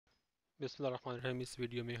बिस्मिल्लाहिर्रहमानिर्रहीम। इस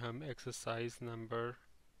वीडियो में हम एक्सरसाइज नंबर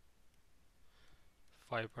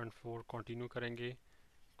 5.4 कंटिन्यू करेंगे।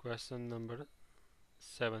 क्वेश्चन नंबर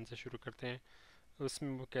 7 से शुरू करते हैं।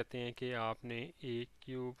 उसमें वो कहते हैं कि आपने ए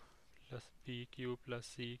cube plus B cube plus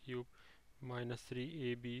सी क्यूब माइनस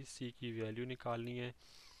 3ab की वैल्यू निकालनी है,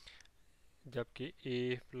 जबकि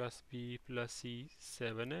ए प्लस बी प्लस सी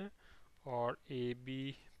 7 है और A B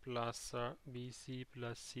plus B C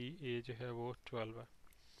plus सी ए जो है वो 12 है।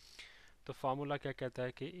 तो फार्मूला क्या कहता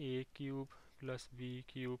है कि ए cube plus B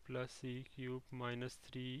cube plus सी क्यूब माइनस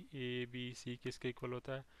 3ab किसके इक्वल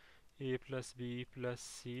होता है? ए plus B plus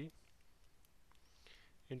C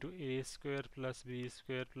into A square plus B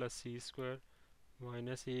square plus C square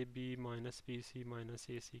minus A B minus B C minus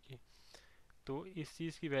ए सी की। तो इस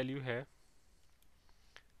चीज़ की वैल्यू है,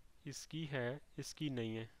 इसकी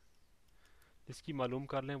नहीं है। इसकी मालूम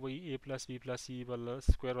कर लें, वही ए प्लस बी प्लस सी वाला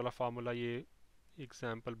स्क्वायर वाला फार्मूला ये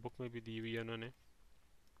एग्जाम्पल बुक में भी दी हुई है उन्होंने।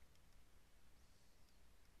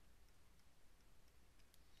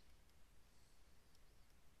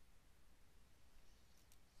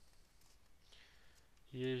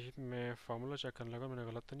 ये मैं फार्मूला चेक करने लगा, मैंने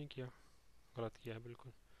गलत तो नहीं किया? गलत किया है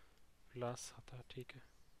बिल्कुल। प्लस आता है, ठीक है।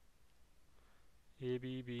 A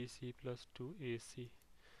B B C plus 2ac।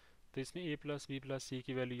 तो इसमें ए प्लस सी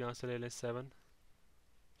की वैल्यू यहाँ से ले लें 7।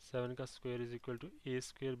 7 का square is equal to A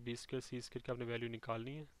square B square C square की आपने वैल्यू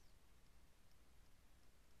निकालनी है।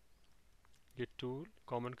 ये 2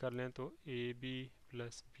 कॉमन कर लें तो A B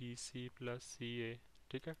plus B C plus सी ए,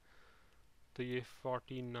 ठीक है। तो ये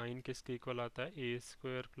 49 किसके इक्वल आता है? ए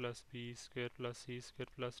square plus B square plus C square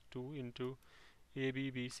plus 2 into A B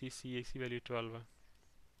B C सी ए की वैल्यू 12 है।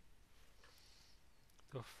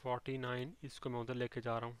 तो 49 इसको मैं उधर लेके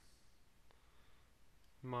जा रहा हूँ,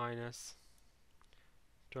 minus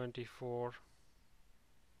 24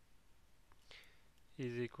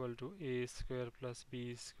 is equal to A square plus B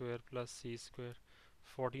square plus C square.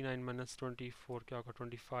 49 minus 24 क्या होगा?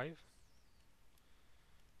 25।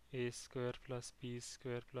 ए square plus B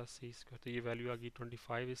square plus सी स्क्वायर, तो ये वैल्यू आ गई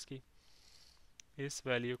 25 इसकी। इस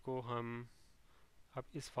वैल्यू को हम अब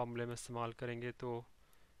इस फार्मूले में इस्तेमाल करेंगे तो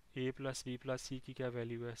ए प्लस बी प्लस सी की क्या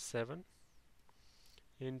वैल्यू है? 7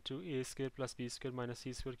 इंटू ए square plus B square minus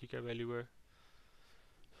सी स्क्वायर की क्या वैल्यू है?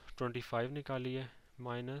 25 निकाली है,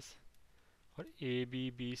 माइनस, और ए बी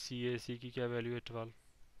बी सी ए सी की क्या वैल्यू है? 12।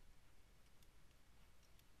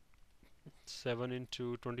 7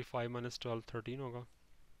 इंटू 25 माइनस 12 13 होगा।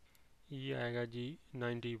 ये आएगा जी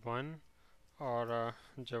 91, और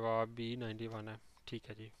जवाब भी 91 है। ठीक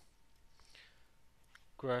है जी।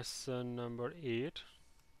 क्वेश्चन नंबर 8,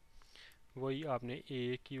 वही आपने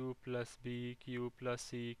ए cube plus B cube plus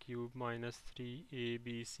सी क्यूब माइनस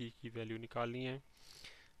 3ab की वैल्यू निकालनी है,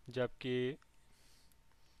 जबकि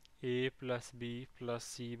ए प्लस बी प्लस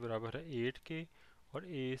सी बराबर है 8 के और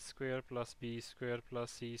ए square plus B square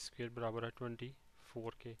plus सी स्क्वायर बराबर है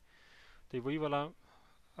 24 के। तो वही वाला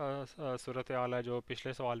सूरत हाल है जो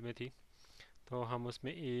पिछले सवाल में थी। तो हम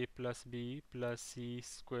उसमें ए प्लस बी प्लस सी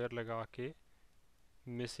स्क्वायर लगा के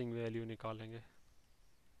मिसिंग वैल्यू निकालेंगे।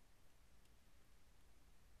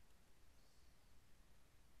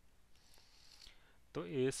 तो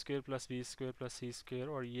ए square plus B square plus सी स्क्वायर,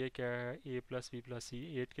 और ये क्या है? ए प्लस बी प्लस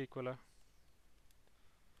सी 8 के इक्वल है।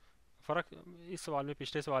 फ़र्क इस सवाल में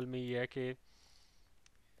पिछले सवाल में ये है कि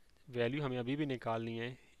वैल्यू हमें अभी भी निकालनी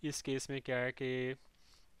है। इस केस में क्या है कि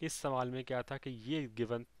इस सवाल में क्या था कि ये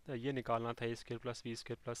गिवन, ये निकालना था ए square plus B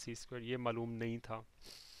square plus सी स्क्वायर, ये मालूम नहीं था।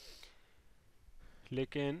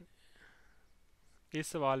 लेकिन इस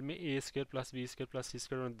सवाल में ए square plus B square plus सी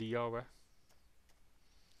स्क्वायर दिया हुआ है,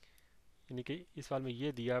 यानी कि इस सवाल में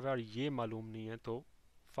ये दिया हुआ है और ये मालूम नहीं है, तो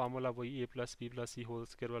फार्मूला वही ए प्लस बी प्लस सी होल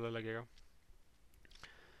स्क्वायर वाला लगेगा।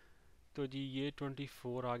 तो जी ये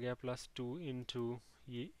 24 आ गया प्लस 2 इंटू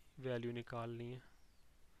ये वैल्यू निकालनी है,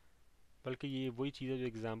 बल्कि ये वही चीज़ है जो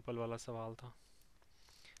एग्जाम्पल वाला सवाल था।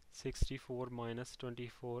 64 minus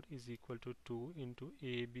 24 is equal to 2 into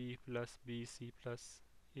A B plus B C plus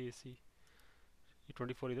ए सी। ये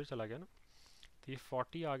 24 इधर चला गया ना, तो ये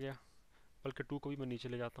 40 आ गया, बल्कि 2 को भी मैं नीचे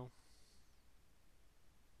ले जाता हूँ।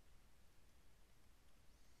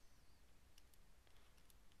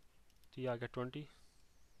 तो ये आ गया 20।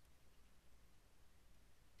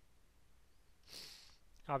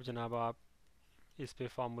 अब जनाब आप इस पे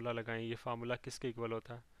फार्मूला लगाएं। ये फार्मूला किसके इक्वल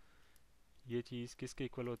होता है? ये चीज़ किसके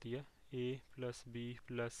इक्वल होती है? ए plus B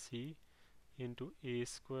plus C into A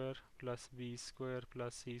square plus B square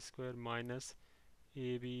plus C square minus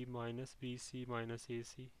A B minus B C minus ए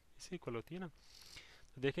सी, इसके इक्वल होती है ना।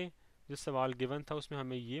 तो देखें, जो सवाल गिवन था उसमें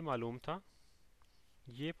हमें ये मालूम था,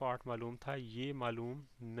 ये पार्ट मालूम था, ये मालूम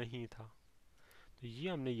नहीं था। तो ये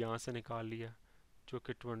हमने यहाँ से निकाल लिया जो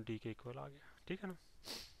कि 20 के इक्वल आ गया, ठीक है ना।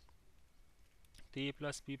 तो ए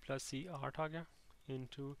प्लस बी प्लस सी 8 आ गया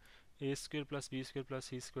इंटू ए square plus B square plus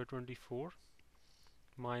सी स्क्र 24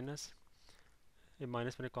 माइनस, ये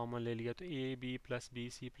माइनस मैंने कॉमन ले लिया तो A B plus B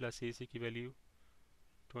C plus ए सी की वैल्यू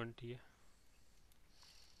 20 है।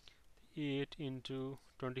 8 इंटू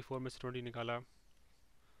 24 में से 20 निकाला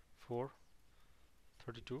 4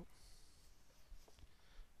 32,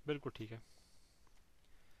 बिल्कुल ठीक है।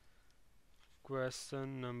 क्वेश्चन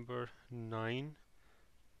नंबर 9,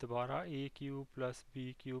 दोबारा ए cube plus B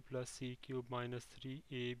cube plus C cube minus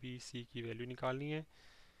 3 A B C की वैल्यू निकालनी है,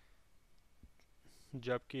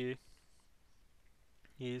 जबकि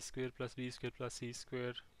ए square plus B square plus C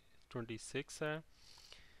square 26 है,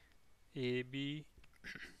 A B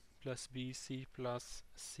plus B C plus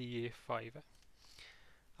सी ए 5 है।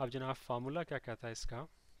 अब जनाब फार्मूला क्या कहता है इसका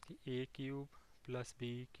कि ए cube plus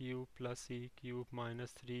B cube plus C cube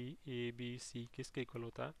minus 3 A B C किसके इक्वल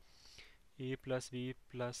होता है, ए plus B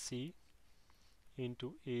plus C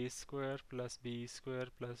into A square plus B square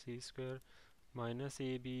plus C square minus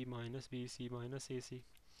A B minus B C minus ए सी।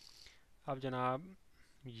 अब जनाब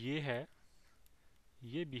ये है,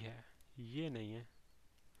 ये भी है, ये नहीं है,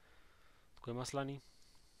 तो कोई मसला नहीं,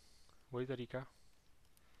 वही तरीका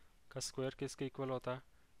का स्क्वायर किसके इक्वल होता है,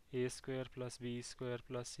 ए square plus B square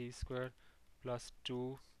plus C square plus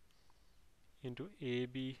 2 into A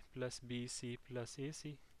B plus B C plus ए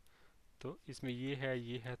सी। तो इसमें ये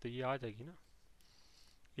है तो ये आ जाएगी ना,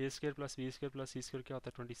 ए square plus B square plus सी स्क्वायर क्या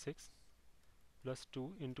होता है 26 plus 2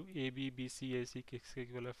 into A B B C ए सी किसके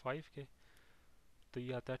इक्वल है 5 के, तो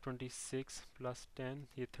ये आता है 26 प्लस 10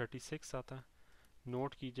 ये 36 आता है।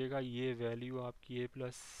 नोट कीजिएगा ये वैल्यू आपकी ए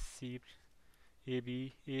प्लस सी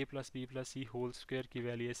ए प्लस बी प्लस सी होल स्क्वायर की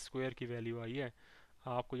वैल्यू स्क्वायर की वैल्यू आई है,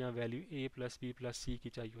 आपको यहाँ वैल्यू ए प्लस बी प्लस सी की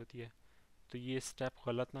चाहिए होती है, तो ये स्टेप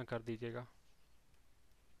गलत ना कर दीजिएगा।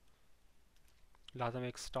 लिहाजा मैं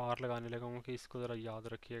एक स्टार लगाने लगा हूँ कि इसको ज़रा याद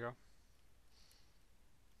रखिएगा।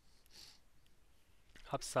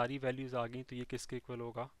 अब सारी वैल्यूज़ आ गई तो ये किसके इक्वल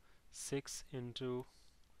होगा, 6 इंटू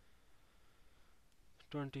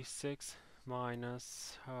 26 माइनस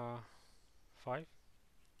 5,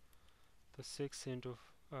 तो 6 इंटू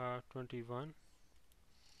 21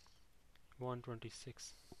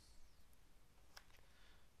 126,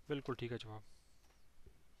 बिल्कुल ठीक है जवाब।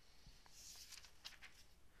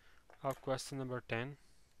 अब क्वेश्चन नंबर 10,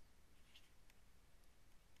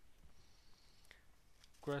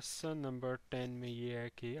 क्वेश्चन नंबर 10 में ये है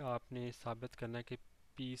कि आपने साबित करना है कि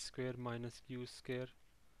P square minus Q square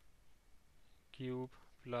cube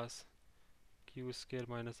plus Q square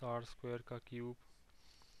minus are square का cube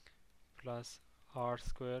plus are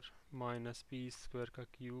square minus P square का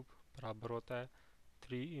क्यूब बराबर होता है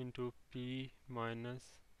 3 into P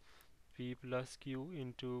minus P plus Q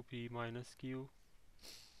into P minus Q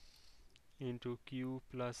into Q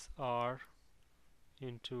plus are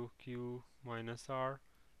into Q minus are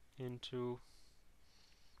into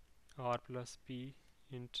are plus P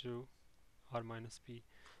into are minus P.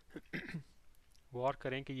 गौर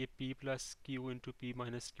करें कि ये p plus Q into P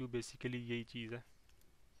minus Q basically यही चीज़ है,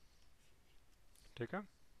 ठीक है।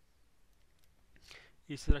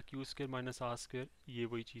 इस तरह Q square minus are square ये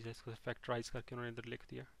वही चीज़ है, इसको फैक्टराइज करके उन्होंने इधर लिख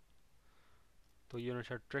दिया। तो ये उन्होंने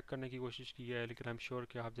शायद ट्रिक करने की कोशिश की है, लेकिन आई एम श्योर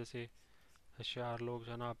कि आप जैसे होशियार लोग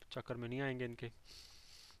जो है ना आप चक्कर में नहीं आएंगे इनके।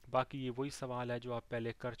 बाकी ये वही सवाल है जो आप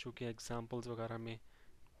पहले कर चुके हैं एग्जाम्पल्स वगैरह में,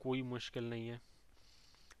 कोई मुश्किल नहीं है।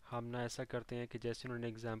 हम ना ऐसा करते हैं कि जैसे उन्होंने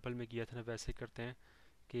एग्जाम्पल में किया था ना वैसे करते हैं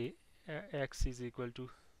कि एक्स इज़ इक्वल टू,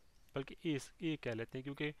 बल्कि ए कह लेते हैं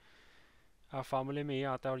क्योंकि फार्मूले में ए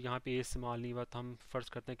आता है और यहाँ पे ए इस्तेमाल नहीं हुआ, तो हम फ़र्ज़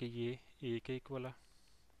करते हैं कि ये ए के इक्वल है,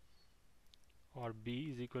 और b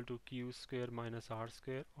is equal to Q square minus are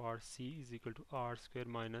square और c is equal to are square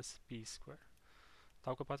minus P square.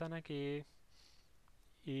 तो आपको पता ना कि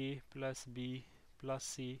ए प्लस बी प्लस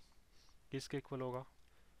सी किसके इक्वल होगा,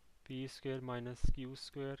 P square minus Q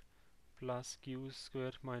square plus Q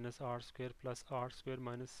square minus are square plus are square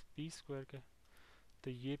minus P square के।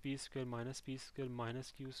 तो ये P square minus Q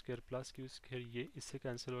square plus Q square ये इससे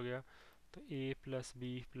कैंसिल हो गया, तो ए प्लस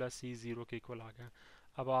बी प्लस सी ज़ीरो के इक्वल आ गया।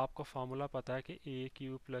 अब आपको फार्मूला पता है कि ए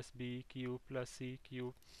Q plus B Q plus C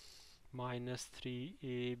Q minus 3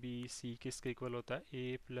 A B C किसके इक्वल होता है,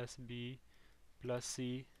 ए plus B plus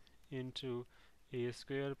C into A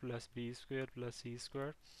square plus B square plus C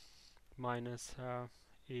square minus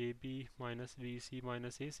A B minus B C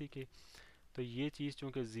minus ए सी के। तो ये चीज़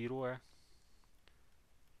चूँकि zero है,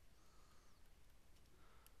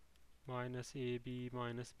 minus A B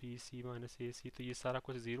minus B C minus ए सी, तो ये सारा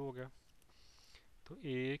कुछ ज़ीरो हो गया। तो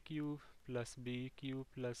ए cube plus B cube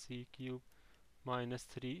plus सी क्यूब माइनस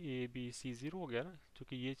 3ABC ज़ीरो हो गया ना,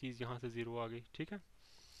 क्योंकि ये चीज़ यहाँ से ज़ीरो आ गई। ठीक है,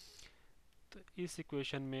 तो इस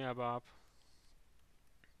इक्वेशन में अब आप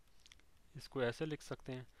इसको ऐसे लिख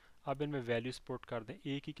सकते हैं। अब इनमें वैल्यूज पुट कर दें।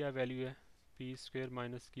 ए की क्या वैल्यू है, P square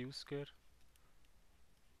minus Q square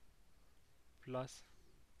plus,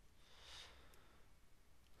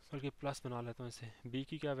 बल्कि प्लस बना लेता हूँ इसे। बी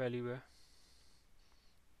की क्या वैल्यू है,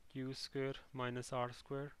 Q square minus are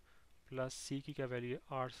square plus सी की क्या वैल्यू है,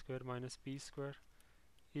 are square minus P square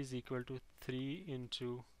is equal to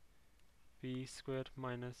 3 P square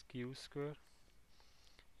minus Q square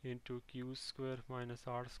into Q square minus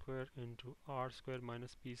are square into are square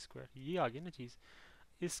minus P square. ये आ गई ना चीज़।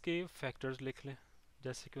 इसके factors लिख लें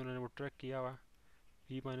जैसे कि उन्होंने वो ट्रैक किया हुआ,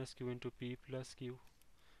 P minus Q into P plus Q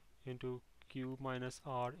into Q minus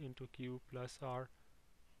are into Q plus are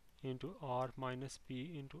into are minus P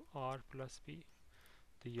into are plus P.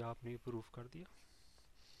 तो ये आपने प्रूफ कर दिया।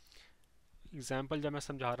 एग्जाम्पल जब मैं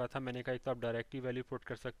समझा रहा था मैंने कहा एक तो आप डायरेक्टली वैल्यू पुट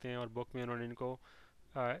कर सकते हैं, और बुक में उन्होंने इनको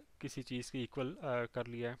किसी चीज़ के इक्वल कर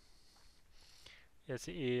लिया है,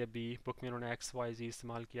 जैसे ए या बी, बुक में उन्होंने एक्स वाई जी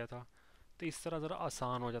इस्तेमाल किया था। तो इस तरह ज़रा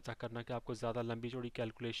आसान हो जाता करना कि आपको ज़्यादा लंबी चौड़ी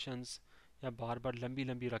कैलकुलेशंस या बार बार लंबी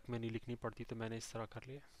लंबी रकमें नहीं लिखनी पड़ती, तो मैंने इस तरह कर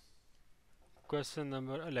लिया। क्वेश्चन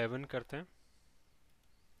नंबर 11 करते हैं।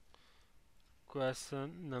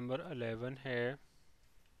 क्वेश्चन नंबर 11 है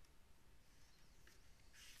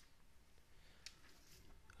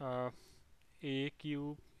ए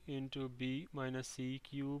क्यूब इंटू बी माइनस सी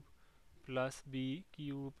cube plus B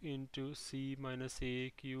cube into सी माइनस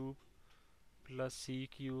ए क्यूब प्लस सी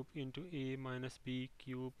क्यूब इंटू ए माइनस बी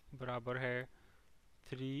क्यूब बराबर है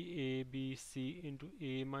 3ABC इंटू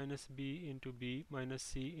ए minus B into B minus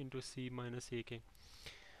सी इंटू सी माइनस ए के।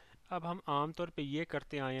 अब हम आम तौर पे ये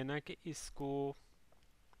करते आए हैं ना कि इसको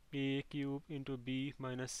ए क्यूब इंटू बी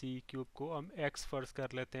माइनस सी क्यूब को हम एक्स फ़र्ज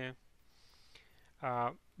कर लेते हैं,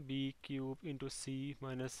 बी क्यूब इंटू सी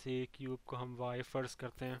माइनस ए क्यूब को हम वाई फ़र्ज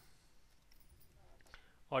करते हैं,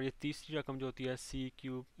 और ये तीसरी रकम जो होती है सी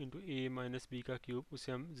क्यूब इंटू ए माइनस बी का क्यूब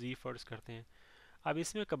उसे हम जी फ़र्ज करते हैं। अब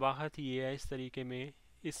इसमें कबाहत ये है इस तरीके में,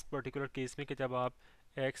 इस पर्टिकुलर केस में, कि जब आप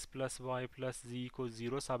x प्लस वाई प्लस जी को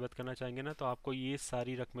ज़ीरो साबित करना चाहेंगे ना, तो आपको ये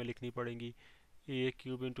सारी रकमें लिखनी पड़ेंगी। ए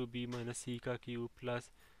क्यूब इंटू बी माइनस सी का cube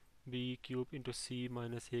plus B cube into सी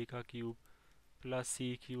माइनस ए का क्यूब प्लस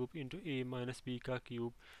सी क्यूब इंटू ए माइनस बी का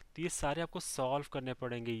क्यूब। तो ये सारे आपको सॉल्व करने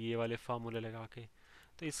पड़ेंगे ये वाले फार्मूले लगा के।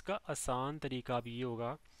 तो इसका आसान तरीका अब ये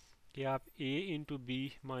होगा कि आप a इंटू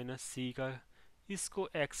बी माइनस सी का इसको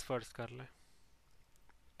x फ़र्ज कर लें।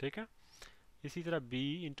 ठीक है, इसी तरह b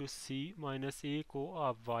इंटू सी माइनस ए को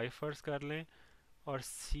आप y फ़र्ज कर लें, और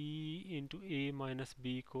c इंटू ए माइनस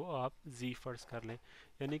बी को आप z फ़र्ज कर लें।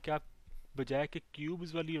 यानी कि आप बजाय कि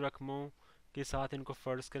क्यूब्स वाली रकमों के साथ इनको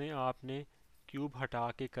फ़र्ज करें, आपने क्यूब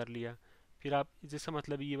हटा के कर लिया। फिर आप, जिसका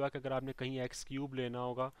मतलब ये हुआ कि अगर आपने कहीं एक्स क्यूब लेना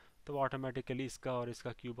होगा तो ऑटोमेटिकली इसका और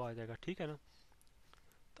इसका क्यूब आ जाएगा। ठीक है ना।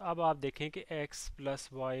 तो अब आप देखें कि x प्लस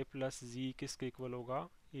वाई प्लस जी किसके इक्वल होगा,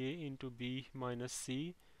 a into B minus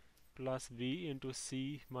C plus B into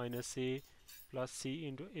C minus A plus C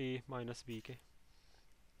into A minus B के।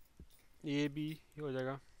 ए बी हो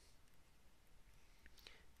जाएगा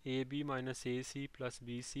A B minus A C plus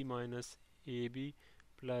B C minus A B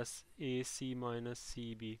plus A C minus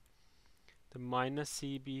C B. तो minus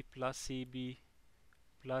C B plus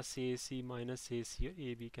ए सी minus ए सी और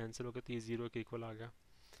A B cancel हो गया, तो ये zero के इक्वल आ गया।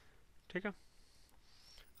 ठीक है,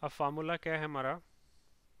 अब फार्मूला क्या है हमारा,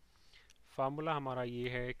 फार्मूला हमारा ये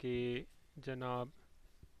है कि जनाब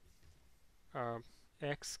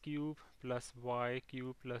x cube plus Y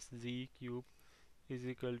cube plus ji cube is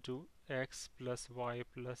equal to x plus Y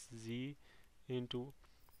plus ji into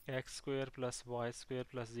x square plus Y square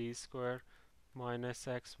plus ji square minus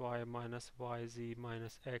x Y ji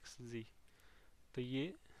minus x जी। तो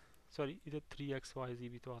ये, sorry इधर 3xy जी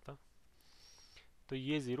भी तो आता, तो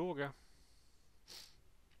ये zero हो गया,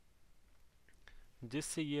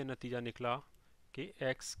 जिससे ये नतीजा निकला कि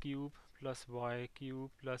x cube plus Y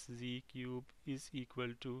cube plus ji cube is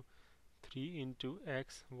equal to 3 into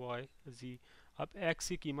x Y जी। अब एक्स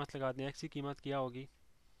की कीमत लगा दें, एक्स की कीमत क्या होगी,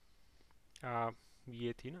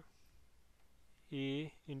 ये थी ना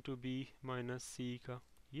ए इंटू बी माइनस सी का,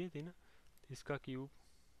 ये थी ना, इसका क्यूब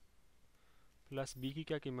प्लस बी की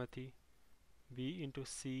क्या कीमत थी, बी इंटू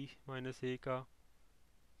सी माइनस ए का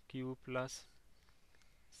क्यूब प्लस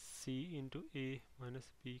सी इंटू ए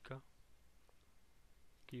माइनस बी का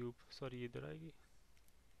क्यूब, सॉरी इधर आएगी,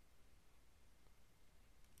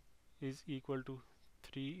 is equal to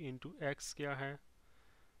 3 into x क्या है,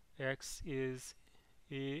 x is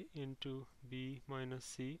a into B minus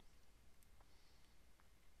C,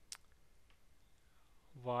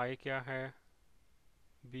 Y क्या है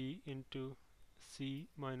बी इंटू सी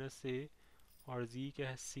माइनस ए, और जी क्या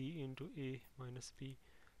है सी इंटू ए माइनस बी।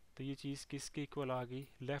 तो ये चीज़ किसके इक्वल आ गई?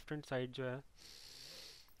 लेफ्ट हैंड साइड जो है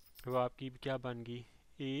वो आपकी क्या बन गई?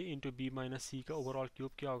 ए इंटू बी माइनस सी का ओवरऑल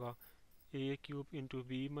क्यूब क्या होगा? ए क्यूब इंटू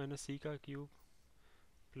बी माइनस सी का cube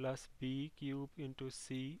plus B cube into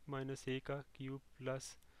सी माइनस ए का क्यूब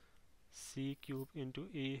प्लस सी क्यूब इंटू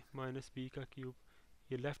ए माइनस बी का क्यूब।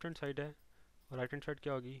 ये लेफ्ट हैंड साइड है, और राइट हैंड साइड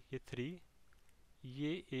क्या होगी? ये 3,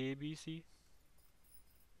 ये ए बी सी,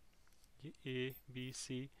 ये A B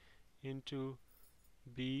C into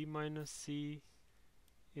B minus C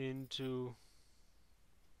into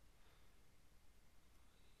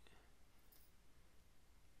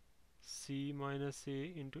C minus A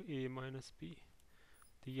into A minus B.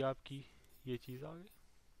 तो ये आपकी ये चीज़ आ गई।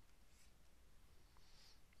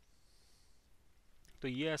 तो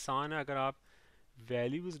ये आसान है, अगर आप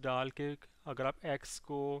वैल्यूज़ डाल के अगर आप x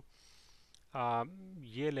को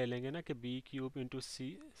ये ले लेंगे ना कि बी क्यूब इंटू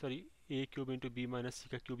सी, सॉरी ए क्यूब इंटू बी माइनस सी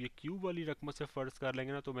का क्यूब, ये क्यूब वाली रकमों से फ़र्ज कर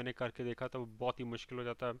लेंगे ना, तो मैंने करके देखा था वो बहुत ही मुश्किल हो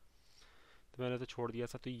जाता है, तो मैंने तो छोड़ दिया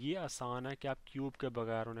था। तो ये आसान है कि आप क्यूब के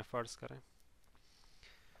बगैर उन्हें फ़र्ज करें।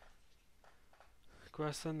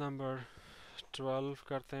 क्वेश्चन नंबर 12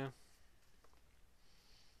 करते हैं।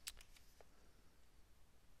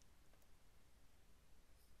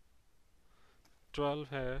 ट्वेल्व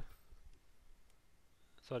है,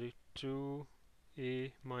 sorry 2a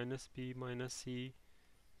minus B minus सी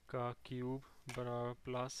का क्यूब बराबर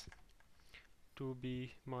प्लस 2b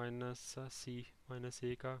माइनस सी माइनस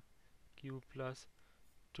ए का क्यूब प्लस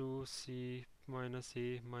 2c माइनस ए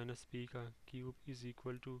माइनस बी का cube is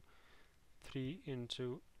equal to 3 into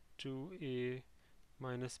 2a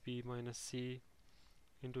minus B minus C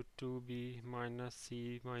into 2b minus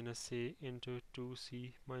C minus A into 2c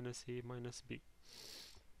minus A minus B.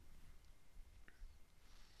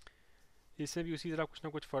 इससे भी उसी तरह कुछ ना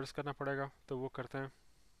कुछ फ़र्ज करना पड़ेगा, तो वो करते हैं।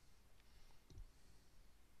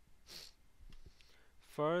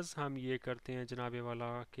 फ़र्ज़ हम ये करते हैं जनाबे वाला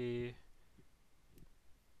कि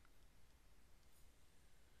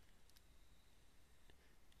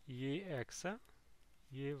ये x है,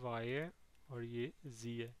 ये y है, और ये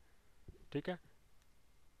z है। ठीक है,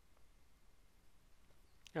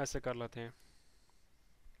 ऐसे कर लेते हैं।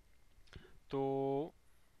 तो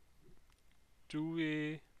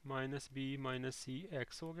 2a माइनस बी माइनस सी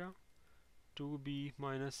एक्स हो गया, 2b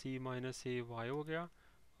माइनस सी माइनस ए वाई हो गया,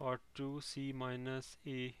 और 2c माइनस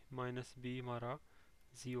ए माइनस बी हमारा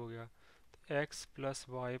z हो गया। तो x plus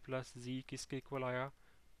Y plus z किसके इक्वल आया?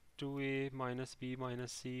 2a minus B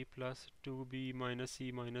minus C plus 2b minus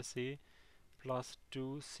सी माइनस ए प्लस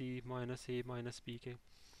 2c माइनस ए माइनस बी के।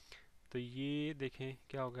 तो ये देखें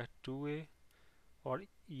क्या हो गया? 2a, और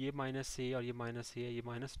ये माइनस ए और ये माइनस ए है, ये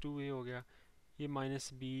माइनस 2a हो गया। ये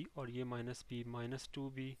माइनस बी और ये माइनस बी माइनस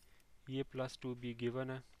 2b, ये प्लस 2b गिवन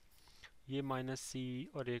है। ये माइनस सी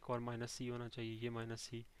और एक और माइनस सी होना चाहिए, ये माइनस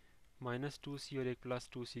सी, माइनस 2c और एक प्लस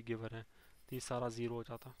 2c गिवन है। तो ये सारा ज़ीरो हो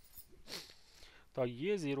जाता। तो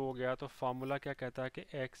ये ज़ीरो हो गया, तो फार्मूला क्या कहता है कि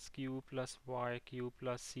x cube plus Y cube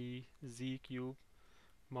plus C ji cube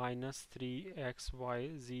minus 3xy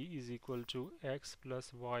z is equal to x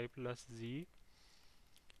plus Y plus ji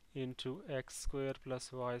into x square plus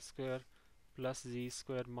Y square plus ji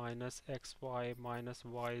square minus x Y minus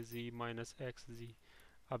Y ji minus x जी।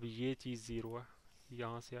 अब ये चीज़ zero है,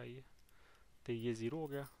 यहाँ से आई है, तो ये zero हो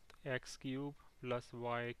गया। तो x cube plus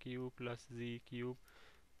Y cube plus जी cube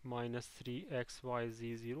minus 3xy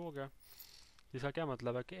z zero हो गया, जिसका क्या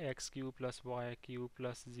मतलब है कि x cube plus Y cube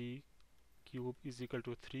plus ji cube is equal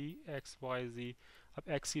to 3xy z। अब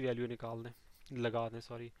x की वैल्यू निकाल दें, लगा दें,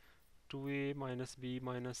 sorry, 2a minus B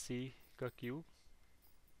minus सी का क्यूब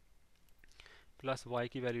प्लस y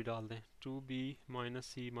की वैल्यू डाल दें 2b माइनस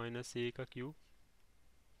सी माइनस ए का क्यूब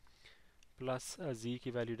प्लस z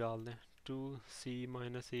की वैल्यू डाल दें 2c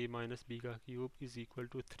माइनस ए माइनस बी का cube is equal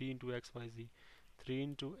to 3 into x Y ji. 3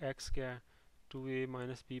 into x क्या है? 2a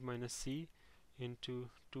माइनस बी माइनस सी इंटू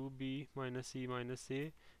 2b माइनस सी माइनस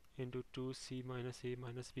ए इंटू 2c माइनस ए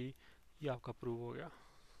minus B. ये आपका prove हो गया,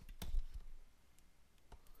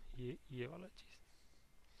 ये वाला चीज़।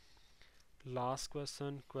 Last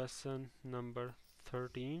question, question number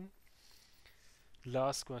 13।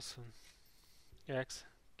 Last question, x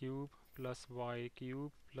cube plus Y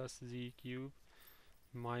cube plus ji cube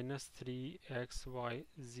minus 3xy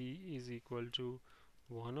z is equal to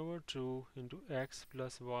 1/2 into x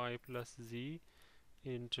plus Y plus ji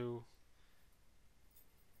into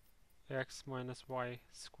x minus Y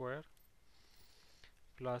square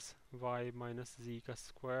plus Y minus जी का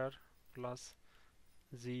square plus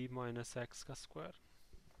जी minus x का square.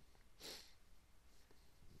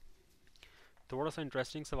 थोड़ा सा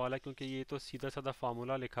interesting सवाल है क्योंकि ये तो सीधा साधा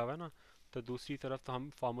फार्मूला लिखा हुआ है ना, तो दूसरी तरफ तो हम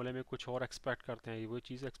फार्मूले में कुछ और एक्सपेक्ट करते हैं, ये वो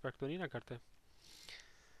चीज़ एक्सपेक्ट तो नहीं ना करते।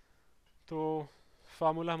 तो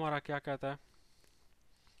फार्मूला हमारा क्या कहता है?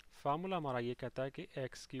 फार्मूला हमारा ये कहता है कि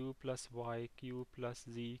x cube plus Y cube plus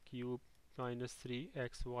ji cube minus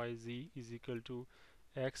 3xyz is equal to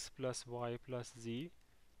x plus Y plus ji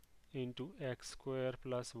into x square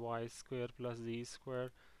plus Y square plus ji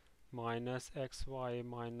square minus x Y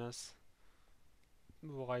minus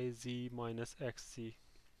Y ji minus x जी।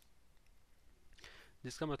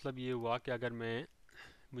 जिसका मतलब ये हुआ कि अगर मैं,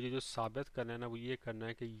 मुझे जो साबित करना है ना वो ये करना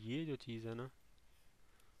है कि ये जो चीज़ है ना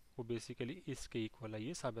वो बेसिकली इसके इक्वल है,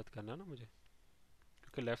 ये साबित करना है ना मुझे,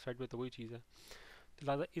 क्योंकि लेफ़्ट साइड पे तो वही चीज़ है, तो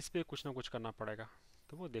लिहाजा इस पे कुछ ना कुछ करना पड़ेगा।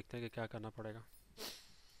 तो वो देखते हैं कि क्या करना पड़ेगा।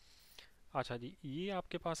 अच्छा जी, ये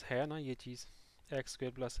आपके पास है ना ये चीज़ एक्स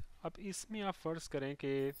स्क्वेयर प्लस, अब इसमें आप फ़र्ज़ करें कि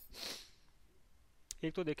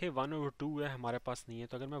एक तो देखें 1/2 है हमारे पास नहीं है,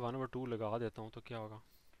 तो अगर मैं 1/2 लगा देता हूँ तो क्या होगा?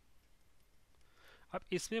 अब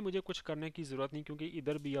इसमें मुझे कुछ करने की ज़रूरत नहीं क्योंकि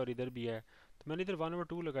इधर भी है और इधर भी है, तो मैंने इधर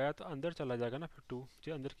 1/2 लगाया तो अंदर चला जाएगा ना फिर 2,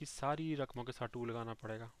 मुझे अंदर की सारी रकमों के साथ 2 लगाना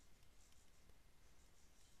पड़ेगा,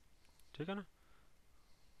 ठीक है ना।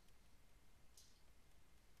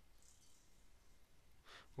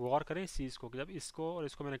 गौर करें इस चीज़ को कि जब इसको और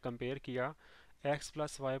इसको मैंने कंपेयर किया, एक्स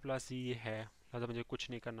प्लस वाई प्लस ये है, लिहाजा मुझे कुछ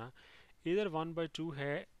नहीं करना। इधर 1/2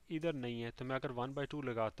 है, इधर नहीं है, तो मैं अगर 1/2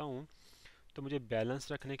 लगाता हूँ तो मुझे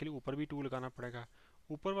बैलेंस रखने के लिए ऊपर भी 2 लगाना पड़ेगा।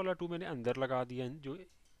 ऊपर वाला 2 मैंने अंदर लगा दिया, जो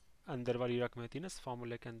अंदर वाली रकमें थी ना इस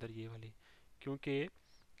फार्मूले के अंदर ये वाली, क्योंकि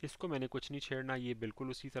इसको मैंने कुछ नहीं छेड़ना, ये बिल्कुल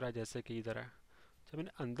उसी तरह जैसे कि इधर है। जब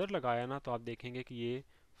मैंने अंदर लगाया ना तो आप देखेंगे कि ये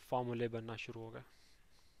फार्मूले बनना शुरू हो गए।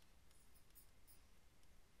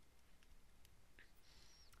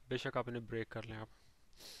 बेशक आप इन्हें ब्रेक कर लें आप,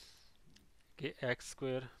 कि x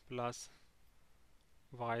square plus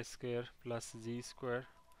Y square plus जी स्क्वायर,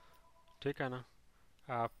 ठीक है ना,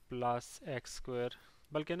 प्लस एक्स स्क्वायर,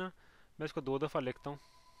 बल्कि ना मैं इसको 2 दफ़ा लिखता हूँ,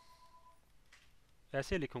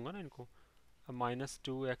 ऐसे लिखूँगा ना इनको,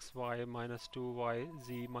 -2xy -2yz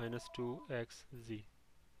 -2xz।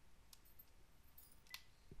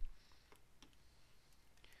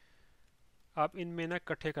 आप इनमें ना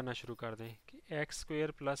इकट्ठे करना शुरू कर दें कि x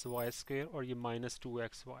square plus Y square और ये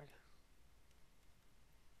 -2xy,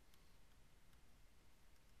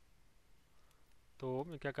 तो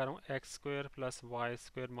मैं क्या कर रहा हूँ, x square plus Y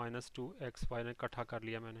square -2xy ने इकट्ठा कर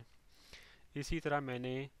लिया मैंने। इसी तरह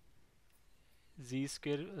मैंने जी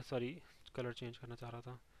स्क्वायर, सॉरी कलर चेंज करना चाह रहा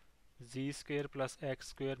था, जी square plus x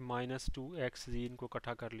square -2xz इनको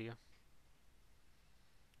इकट्ठा कर लिया।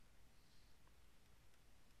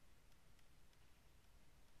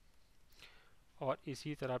 और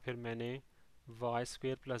इसी तरह फिर मैंने वाई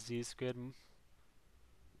स्क्वायर प्लस जी स्क्वायर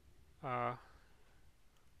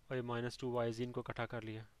और ये -2yz इनको इकट्ठा कर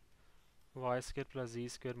लिया, वाई स्क्वायर प्लस जी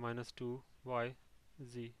स्क्वायर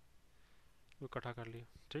 -2yz को इकट्ठा कर लिया,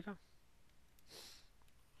 ठीक है।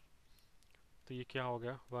 तो ये क्या हो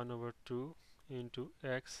गया, 1/2 into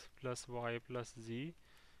x plus Y plus जी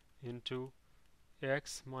इंटू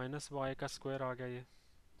एक्स माइनस वाई का स्क्वायर आ गया ये,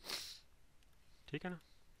 ठीक है ना,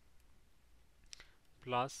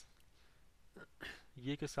 प्लस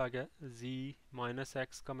ये किसका आ गया, जी माइनस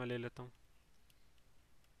एक्स का मैं ले लेता हूँ,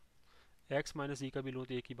 एक्स माइनस जी का भी लूँ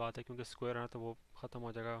तो एक ही बात है क्योंकि स्क्वायर है तो वो ख़त्म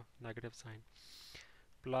हो जाएगा नेगेटिव साइन,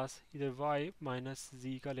 प्लस इधर वाई माइनस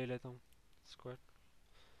जी का ले लेता हूँ स्क्वायर,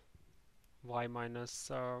 वाई माइनस,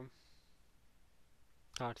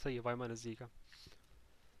 हाँ सही है, वाई माइनस जी का।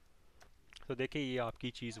 तो देखें ये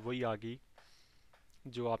आपकी चीज़ वही आ गई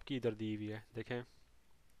जो आपकी इधर दी हुई है, देखें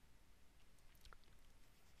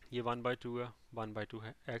ये 1/2 है, 1/2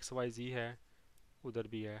 है, एक्स वाई जी है, उधर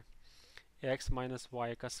भी है, एक्स माइनस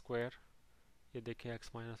वाई का स्क्वायर, ये देखें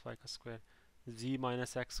एक्स माइनस वाई का स्क्वायर, जी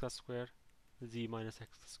माइनस एक्स का स्क्वायर, जी माइनस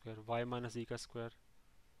एक्स का स्क्वायर, वाई माइनस जी का स्क्वायर,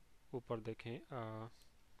 ऊपर देखें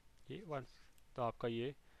ये 1। तो आपका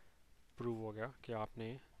ये प्रूव हो गया कि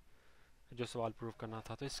आपने जो सवाल प्रूव करना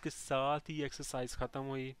था। तो इसके साथ ही एक्सरसाइज ख़त्म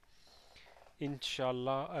हुई।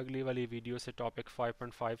 इंशाल्लाह अगली वाली वीडियो से टॉपिक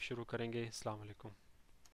 5.5 शुरू करेंगे। अस्सलाम वालेकुम।